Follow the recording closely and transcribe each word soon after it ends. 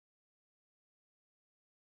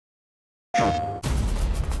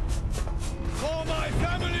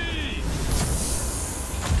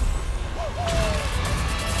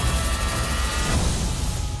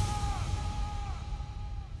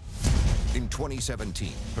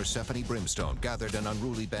2017, Persephone Brimstone gathered an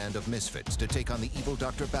unruly band of misfits to take on the evil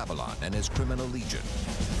Dr. Babylon and his criminal legion.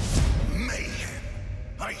 Mayhem!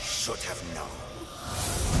 I should have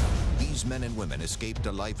known. These men and women escaped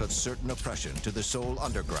a life of certain oppression to the Soul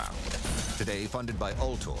Underground. Today, funded by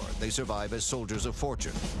Ultor, they survive as soldiers of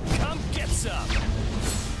fortune. Come get some!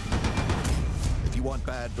 If you want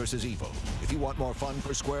bad versus evil, if you want more fun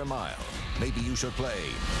per square mile, maybe you should play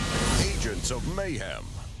Agents of Mayhem.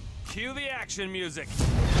 Cue the action music.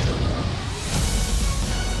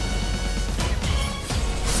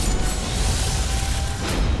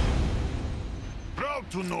 Proud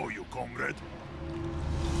to know you, comrade.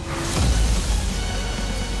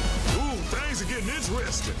 Ooh, things are getting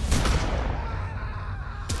interesting.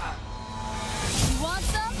 You want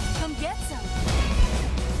some? Come get some.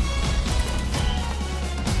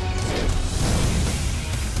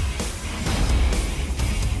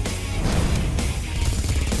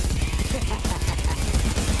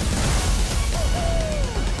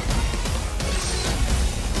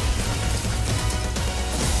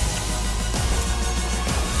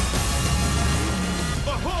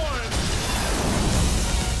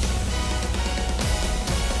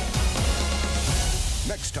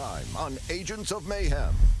 Next time on Agents of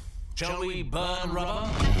Mayhem. Shall we burn rubber?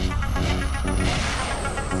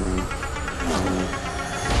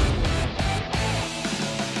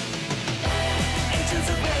 Agents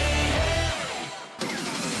of Mayhem!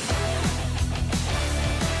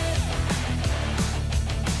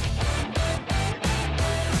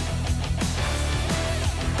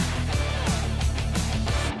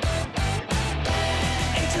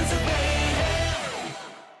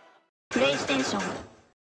 PlayStation